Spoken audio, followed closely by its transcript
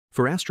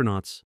For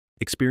astronauts,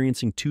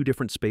 experiencing two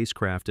different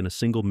spacecraft in a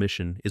single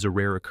mission is a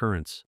rare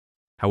occurrence.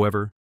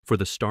 However, for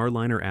the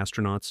Starliner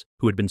astronauts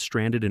who had been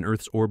stranded in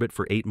Earth's orbit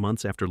for 8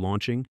 months after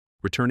launching,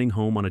 returning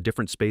home on a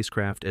different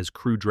spacecraft as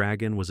Crew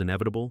Dragon was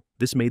inevitable,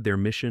 this made their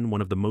mission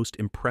one of the most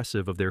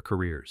impressive of their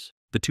careers.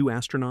 The two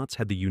astronauts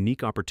had the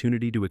unique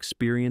opportunity to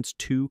experience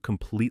two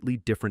completely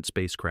different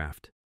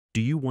spacecraft.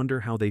 Do you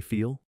wonder how they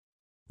feel?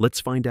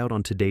 Let's find out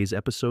on today's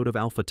episode of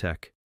Alpha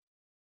Tech.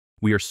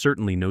 We are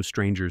certainly no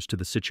strangers to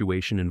the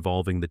situation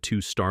involving the two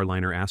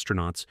Starliner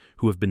astronauts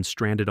who have been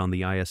stranded on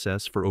the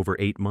ISS for over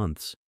 8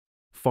 months,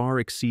 far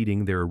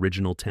exceeding their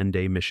original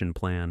 10-day mission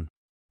plan.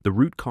 The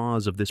root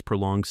cause of this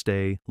prolonged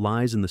stay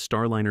lies in the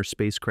Starliner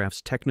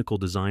spacecraft's technical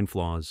design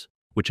flaws,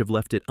 which have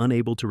left it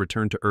unable to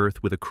return to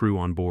Earth with a crew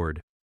on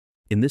board.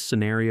 In this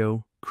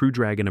scenario, Crew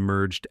Dragon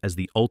emerged as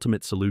the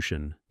ultimate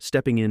solution,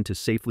 stepping in to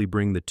safely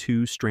bring the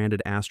two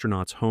stranded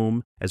astronauts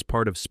home as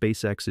part of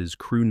SpaceX's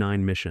Crew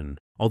 9 mission.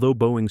 Although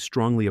Boeing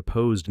strongly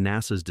opposed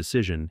NASA's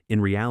decision,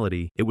 in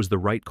reality, it was the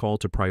right call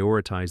to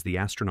prioritize the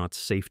astronauts'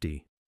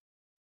 safety.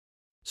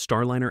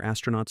 Starliner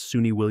astronauts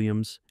Suni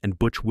Williams and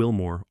Butch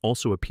Wilmore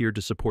also appeared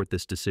to support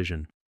this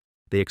decision.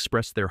 They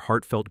expressed their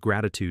heartfelt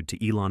gratitude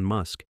to Elon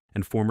Musk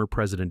and former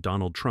President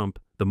Donald Trump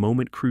the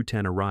moment Crew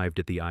 10 arrived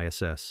at the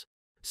ISS,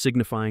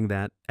 signifying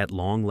that, at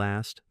long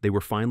last, they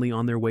were finally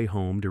on their way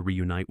home to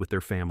reunite with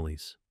their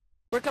families.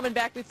 We're coming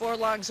back before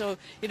long, so,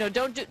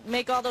 don't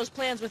make all those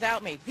plans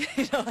without me.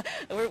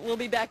 We'll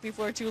be back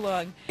before too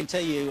long. I can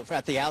tell you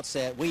at the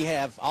outset,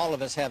 all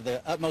of us have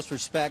the utmost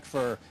respect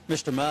for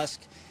Mr. Musk,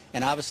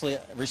 and obviously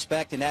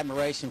respect and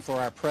admiration for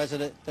our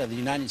President of the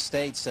United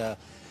States,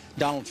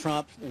 Donald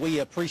Trump. We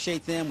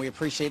appreciate them. We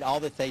appreciate all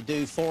that they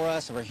do for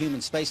us, for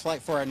human spaceflight,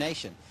 for our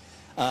nation.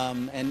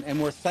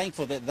 And we're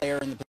thankful that they are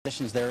in the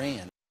positions they're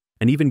in.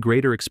 An even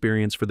greater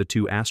experience for the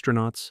two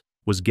astronauts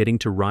was getting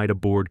to ride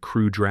aboard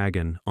Crew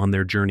Dragon on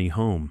their journey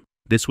home.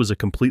 This was a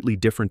completely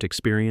different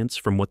experience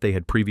from what they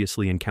had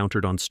previously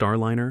encountered on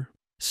Starliner.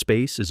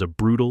 Space is a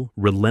brutal,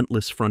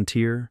 relentless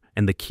frontier,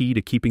 and the key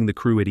to keeping the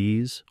crew at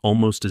ease,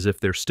 almost as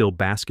if they're still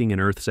basking in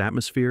Earth's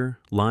atmosphere,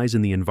 lies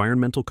in the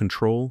environmental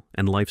control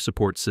and life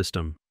support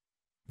system.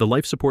 The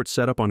life support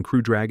setup on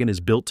Crew Dragon is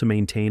built to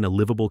maintain a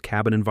livable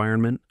cabin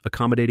environment,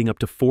 accommodating up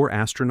to 4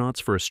 astronauts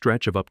for a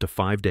stretch of up to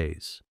 5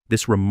 days.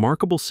 This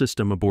remarkable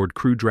system aboard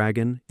Crew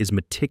Dragon is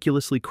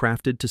meticulously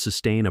crafted to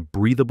sustain a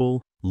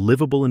breathable,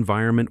 livable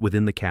environment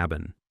within the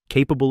cabin,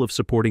 capable of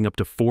supporting up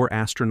to 4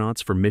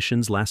 astronauts for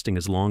missions lasting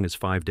as long as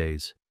 5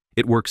 days.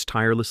 It works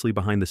tirelessly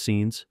behind the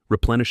scenes,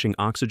 replenishing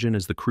oxygen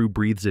as the crew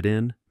breathes it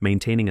in,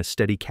 maintaining a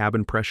steady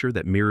cabin pressure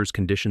that mirrors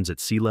conditions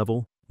at sea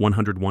level,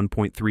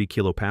 101.3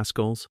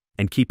 kilopascals,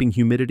 and keeping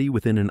humidity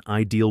within an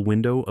ideal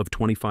window of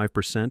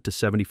 25% to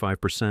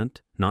 75%,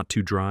 not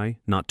too dry,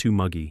 not too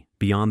muggy.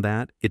 Beyond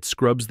that, it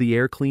scrubs the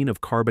air clean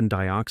of carbon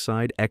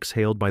dioxide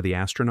exhaled by the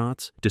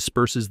astronauts,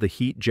 disperses the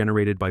heat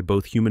generated by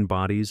both human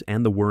bodies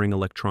and the whirring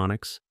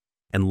electronics,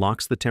 and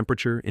locks the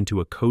temperature into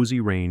a cozy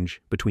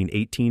range between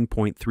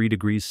 18.3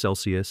 degrees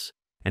Celsius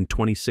and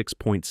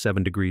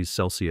 26.7 degrees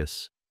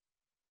Celsius.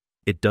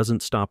 It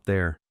doesn't stop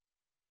there.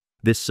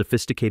 This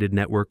sophisticated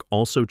network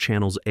also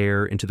channels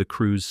air into the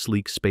crew's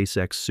sleek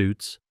SpaceX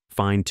suits,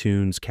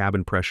 fine-tunes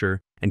cabin pressure,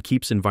 and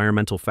keeps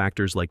environmental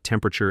factors like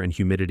temperature and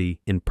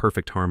humidity in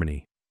perfect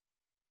harmony.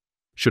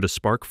 Should a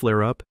spark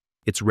flare up,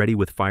 it's ready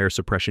with fire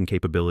suppression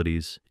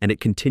capabilities, and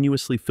it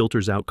continuously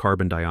filters out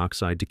carbon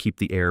dioxide to keep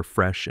the air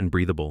fresh and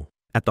breathable.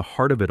 At the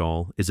heart of it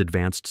all is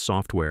advanced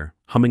software,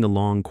 humming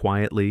along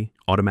quietly,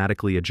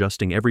 automatically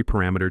adjusting every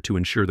parameter to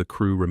ensure the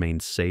crew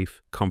remains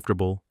safe,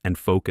 comfortable, and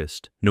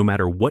focused, no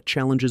matter what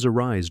challenges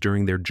arise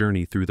during their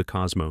journey through the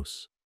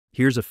cosmos.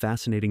 Here's a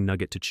fascinating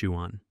nugget to chew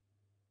on.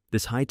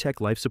 This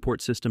high-tech life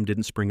support system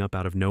didn't spring up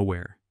out of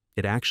nowhere.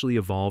 It actually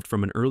evolved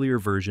from an earlier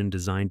version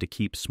designed to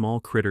keep small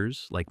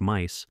critters, like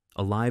mice,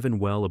 alive and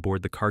well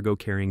aboard the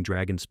cargo-carrying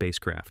Dragon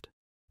spacecraft.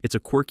 It's a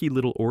quirky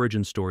little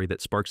origin story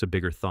that sparks a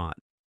bigger thought.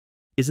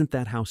 Isn't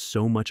that how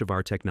so much of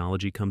our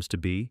technology comes to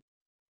be?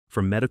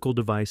 From medical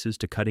devices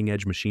to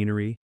cutting-edge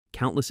machinery,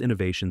 countless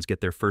innovations get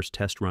their first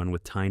test run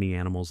with tiny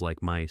animals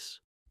like mice,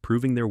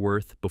 proving their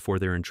worth before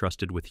they're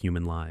entrusted with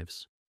human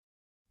lives.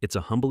 It's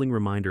a humbling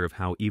reminder of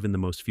how even the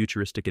most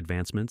futuristic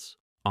advancements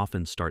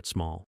often start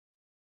small.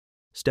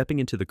 Stepping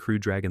into the Crew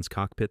Dragon's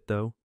cockpit,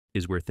 though,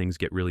 is where things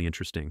get really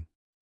interesting.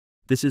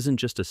 This isn't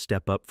just a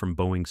step up from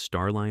Boeing's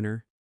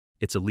Starliner,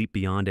 it's a leap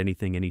beyond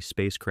anything any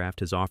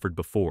spacecraft has offered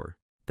before,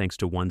 thanks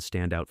to one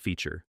standout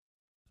feature: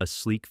 a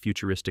sleek,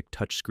 futuristic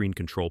touchscreen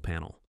control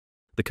panel.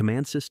 The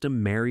command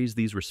system marries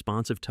these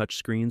responsive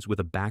touchscreens with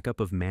a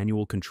backup of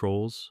manual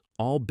controls,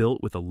 all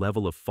built with a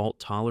level of fault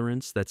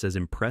tolerance that's as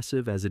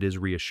impressive as it is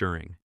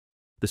reassuring.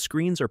 The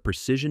screens are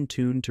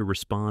precision-tuned to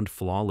respond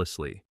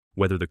flawlessly,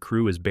 whether the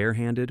crew is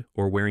barehanded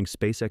or wearing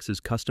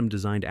SpaceX's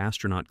custom-designed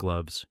astronaut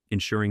gloves,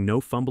 ensuring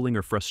no fumbling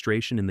or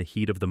frustration in the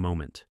heat of the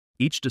moment.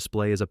 Each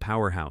display is a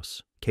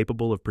powerhouse,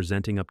 capable of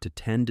presenting up to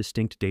 10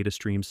 distinct data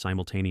streams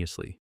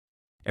simultaneously.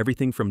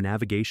 Everything from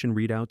navigation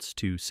readouts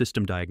to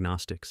system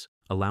diagnostics,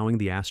 allowing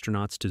the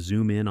astronauts to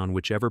zoom in on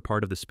whichever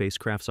part of the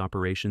spacecraft's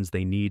operations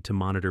they need to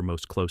monitor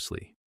most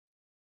closely.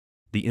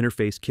 The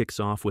interface kicks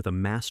off with a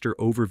master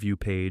overview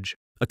page,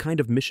 a kind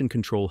of mission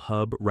control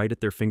hub right at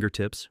their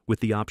fingertips, with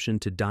the option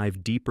to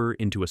dive deeper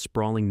into a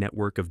sprawling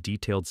network of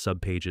detailed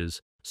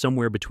subpages,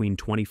 somewhere between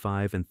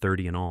 25 and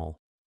 30 in all.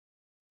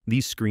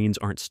 These screens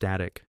aren't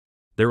static.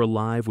 They're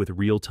alive with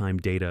real-time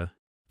data,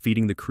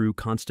 feeding the crew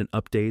constant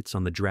updates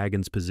on the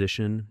Dragon's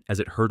position as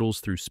it hurtles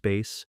through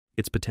space,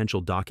 its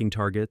potential docking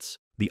targets,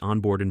 the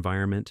onboard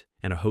environment,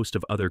 and a host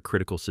of other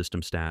critical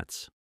system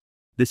stats.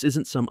 This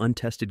isn't some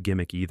untested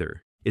gimmick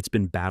either. It's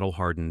been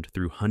battle-hardened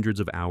through hundreds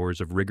of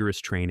hours of rigorous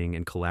training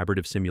and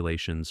collaborative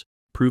simulations,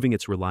 proving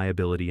its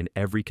reliability in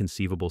every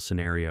conceivable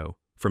scenario,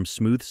 from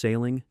smooth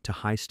sailing to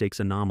high-stakes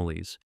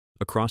anomalies,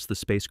 across the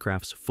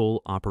spacecraft's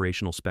full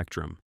operational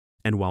spectrum.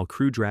 And while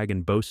Crew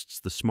Dragon boasts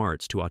the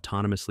smarts to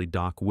autonomously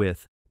dock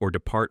with or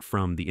depart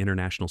from the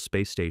International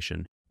Space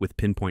Station with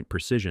pinpoint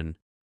precision,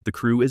 the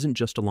crew isn't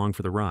just along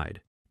for the ride.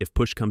 If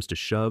push comes to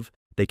shove,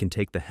 they can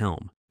take the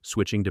helm,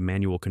 switching to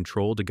manual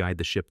control to guide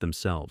the ship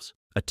themselves,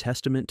 a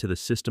testament to the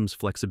system's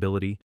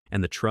flexibility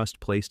and the trust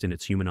placed in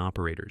its human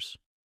operators.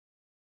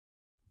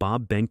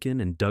 Bob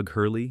Behnken and Doug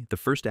Hurley, the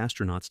first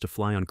astronauts to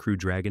fly on Crew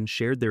Dragon,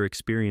 shared their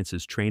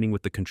experiences training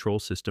with the control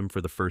system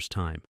for the first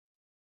time.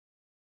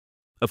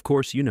 Of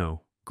course,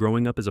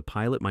 growing up as a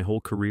pilot my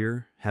whole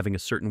career, having a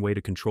certain way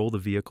to control the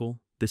vehicle,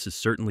 this is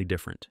certainly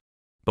different.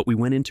 But we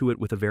went into it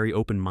with a very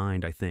open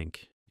mind, I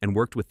think, and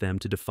worked with them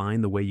to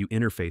define the way you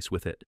interface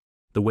with it,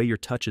 the way your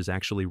touch is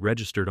actually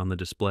registered on the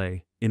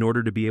display, in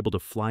order to be able to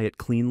fly it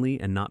cleanly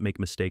and not make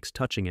mistakes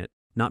touching it,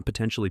 not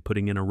potentially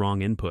putting in a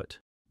wrong input.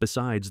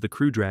 Besides, the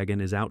Crew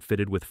Dragon is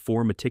outfitted with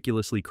 4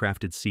 meticulously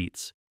crafted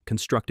seats,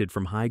 constructed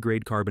from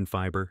high-grade carbon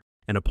fiber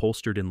and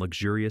upholstered in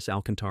luxurious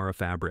Alcantara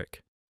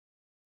fabric.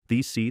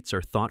 These seats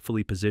are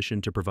thoughtfully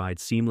positioned to provide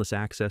seamless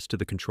access to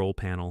the control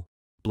panel,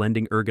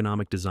 blending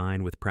ergonomic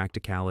design with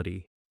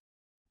practicality.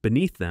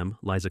 Beneath them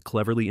lies a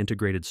cleverly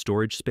integrated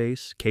storage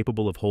space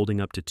capable of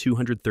holding up to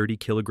 230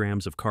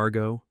 kilograms of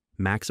cargo,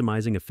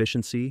 maximizing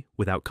efficiency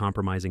without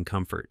compromising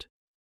comfort.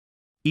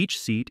 Each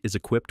seat is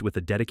equipped with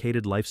a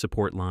dedicated life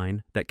support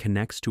line that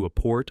connects to a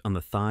port on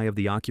the thigh of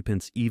the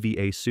occupant's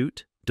EVA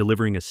suit,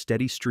 delivering a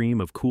steady stream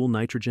of cool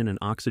nitrogen and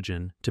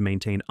oxygen to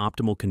maintain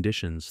optimal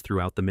conditions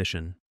throughout the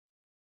mission.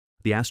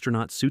 The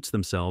astronaut suits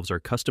themselves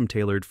are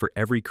custom-tailored for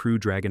every Crew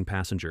Dragon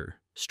passenger,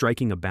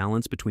 striking a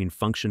balance between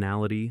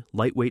functionality,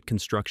 lightweight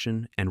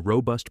construction, and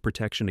robust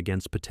protection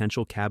against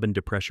potential cabin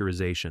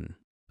depressurization.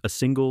 A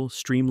single,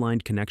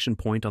 streamlined connection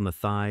point on the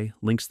thigh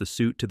links the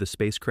suit to the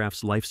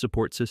spacecraft's life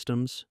support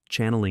systems,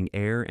 channeling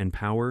air and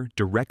power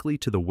directly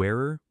to the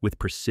wearer with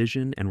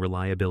precision and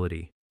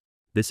reliability.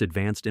 This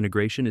advanced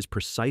integration is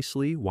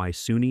precisely why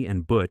Suni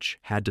and Butch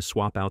had to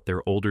swap out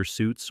their older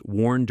suits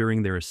worn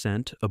during their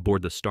ascent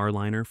aboard the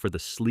Starliner for the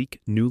sleek,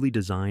 newly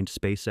designed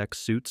SpaceX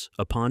suits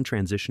upon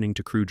transitioning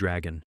to Crew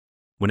Dragon.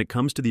 When it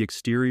comes to the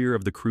exterior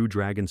of the Crew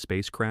Dragon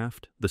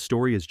spacecraft, the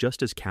story is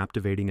just as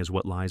captivating as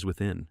what lies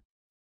within.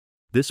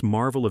 This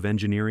marvel of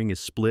engineering is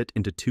split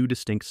into 2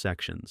 distinct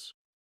sections: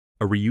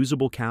 a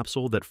reusable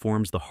capsule that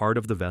forms the heart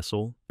of the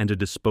vessel and a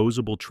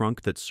disposable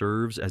trunk that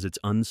serves as its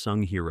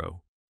unsung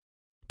hero.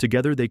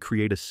 Together they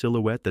create a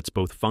silhouette that's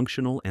both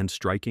functional and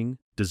striking,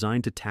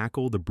 designed to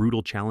tackle the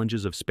brutal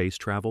challenges of space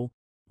travel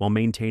while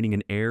maintaining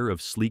an air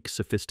of sleek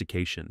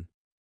sophistication.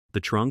 The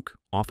trunk,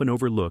 often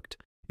overlooked,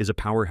 is a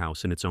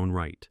powerhouse in its own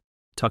right.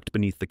 Tucked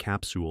beneath the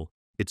capsule,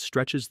 it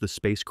stretches the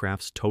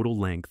spacecraft's total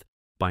length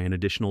by an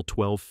additional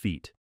 12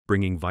 feet,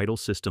 bringing vital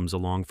systems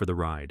along for the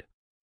ride.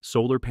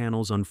 Solar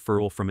panels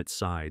unfurl from its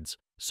sides,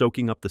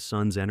 soaking up the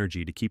sun's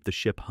energy to keep the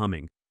ship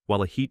humming,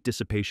 while a heat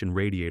dissipation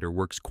radiator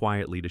works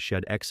quietly to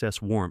shed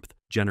excess warmth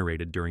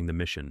generated during the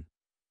mission.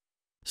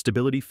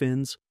 Stability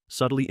fins,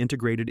 subtly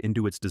integrated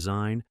into its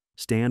design,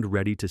 stand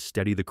ready to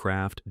steady the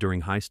craft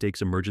during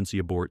high-stakes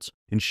emergency aborts,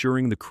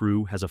 ensuring the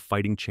crew has a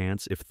fighting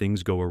chance if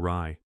things go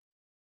awry.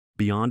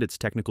 Beyond its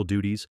technical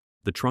duties,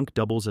 the trunk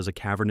doubles as a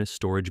cavernous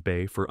storage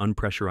bay for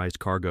unpressurized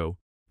cargo.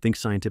 Think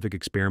scientific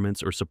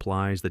experiments or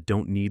supplies that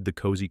don't need the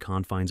cozy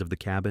confines of the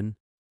cabin.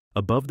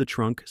 Above the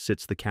trunk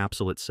sits the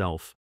capsule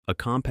itself, a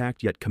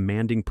compact yet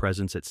commanding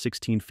presence at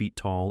 16 feet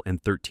tall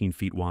and 13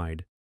 feet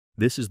wide.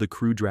 This is the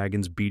Crew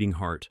Dragon's beating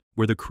heart,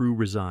 where the crew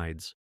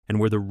resides, and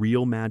where the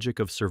real magic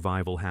of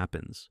survival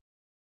happens.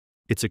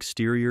 Its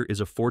exterior is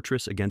a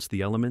fortress against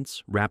the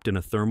elements, wrapped in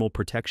a thermal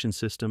protection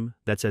system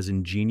that's as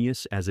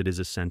ingenious as it is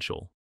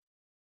essential.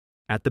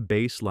 At the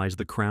base lies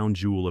the crown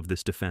jewel of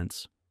this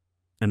defense,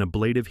 an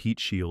ablative heat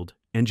shield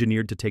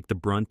engineered to take the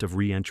brunt of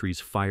re-entry's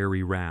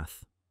fiery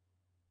wrath.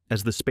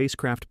 As the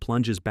spacecraft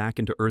plunges back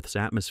into Earth's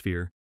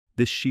atmosphere,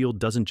 this shield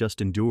doesn't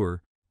just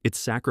endure, it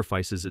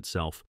sacrifices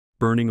itself,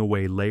 burning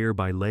away layer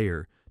by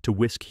layer to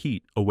whisk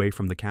heat away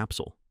from the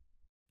capsule.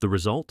 The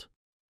result?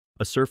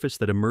 A surface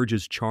that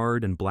emerges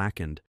charred and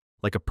blackened,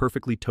 like a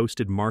perfectly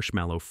toasted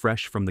marshmallow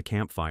fresh from the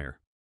campfire.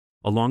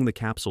 Along the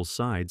capsule's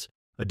sides,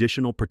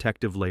 additional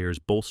protective layers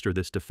bolster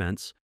this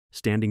defense,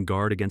 standing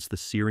guard against the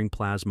searing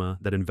plasma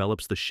that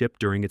envelops the ship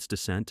during its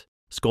descent.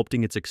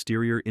 sculpting its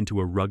exterior into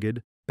a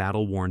rugged,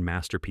 battle-worn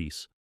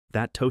masterpiece.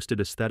 That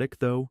toasted aesthetic,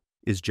 though,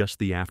 is just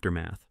the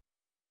aftermath.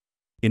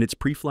 In its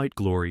pre-flight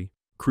glory,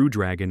 Crew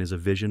Dragon is a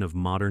vision of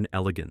modern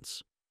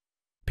elegance.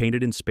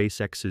 Painted in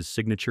SpaceX's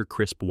signature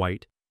crisp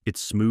white, its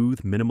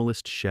smooth,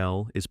 minimalist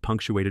shell is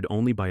punctuated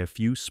only by a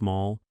few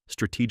small,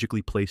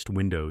 strategically placed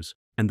windows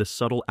and the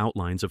subtle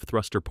outlines of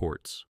thruster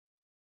ports.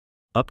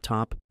 Up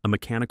top, a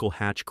mechanical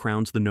hatch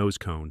crowns the nose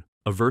cone,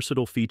 a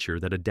versatile feature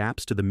that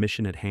adapts to the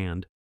mission at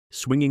hand,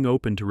 swinging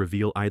open to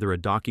reveal either a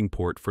docking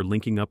port for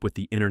linking up with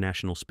the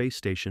International Space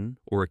Station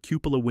or a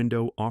cupola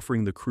window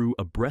offering the crew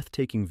a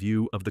breathtaking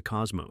view of the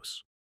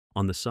cosmos.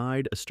 On the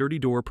side, a sturdy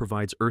door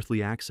provides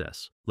earthly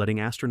access, letting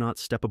astronauts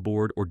step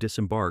aboard or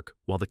disembark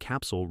while the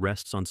capsule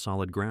rests on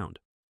solid ground.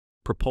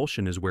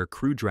 Propulsion is where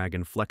Crew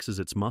Dragon flexes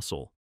its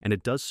muscle, and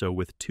it does so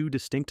with two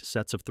distinct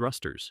sets of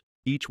thrusters,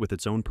 each with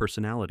its own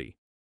personality.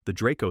 The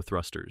Draco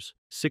thrusters,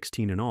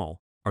 16 in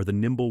all, are the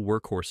nimble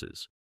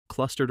workhorses,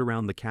 clustered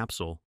around the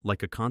capsule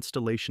like a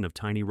constellation of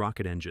tiny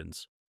rocket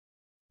engines.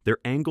 Their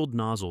angled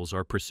nozzles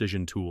are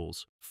precision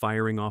tools,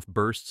 firing off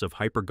bursts of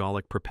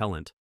hypergolic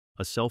propellant,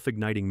 a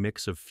self-igniting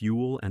mix of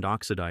fuel and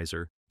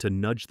oxidizer to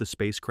nudge the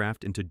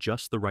spacecraft into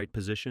just the right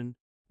position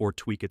or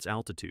tweak its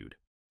altitude.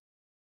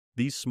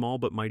 These small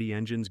but mighty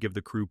engines give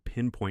the crew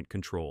pinpoint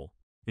control,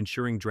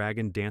 ensuring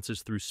Dragon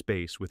dances through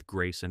space with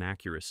grace and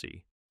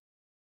accuracy.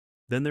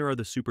 Then there are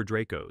the Super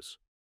Dracos,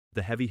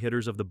 the heavy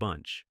hitters of the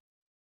bunch.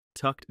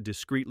 Tucked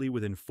discreetly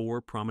within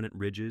 4 prominent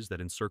ridges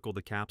that encircle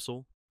the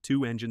capsule,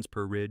 2 engines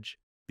per ridge,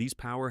 these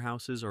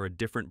powerhouses are a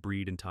different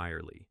breed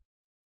entirely.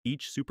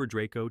 Each Super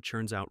Draco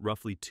churns out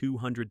roughly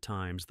 200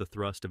 times the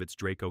thrust of its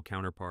Draco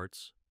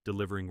counterparts,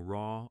 delivering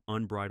raw,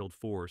 unbridled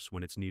force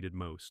when it's needed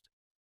most.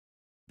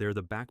 They're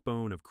the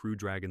backbone of Crew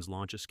Dragon's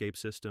launch escape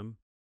system,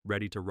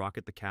 ready to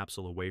rocket the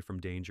capsule away from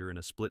danger in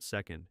a split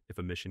second if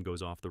a mission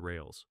goes off the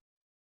rails.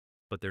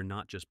 But they're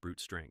not just brute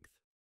strength.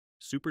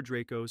 Super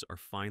Dracos are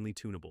finely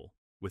tunable,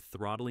 with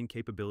throttling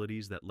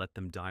capabilities that let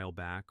them dial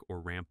back or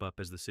ramp up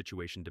as the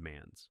situation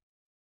demands.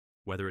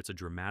 Whether it's a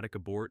dramatic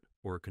abort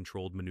or a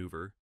controlled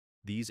maneuver,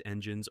 these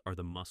engines are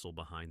the muscle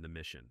behind the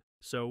mission.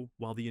 So,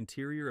 while the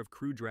interior of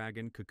Crew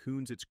Dragon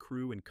cocoons its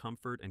crew in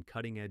comfort and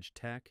cutting-edge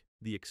tech,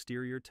 the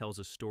exterior tells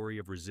a story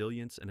of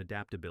resilience and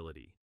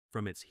adaptability.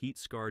 From its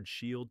heat-scarred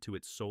shield to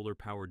its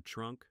solar-powered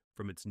trunk,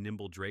 from its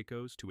nimble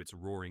Dracos to its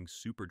roaring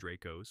Super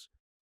Dracos,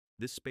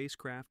 this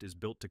spacecraft is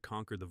built to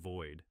conquer the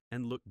void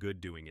and look good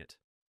doing it.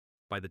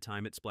 By the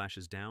time it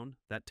splashes down,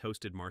 that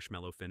toasted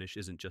marshmallow finish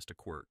isn't just a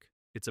quirk.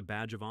 It's a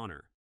badge of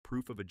honor,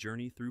 proof of a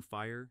journey through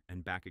fire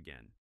and back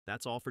again.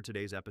 That's all for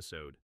today's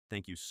episode.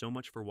 Thank you so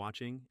much for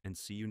watching, and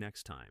see you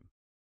next time.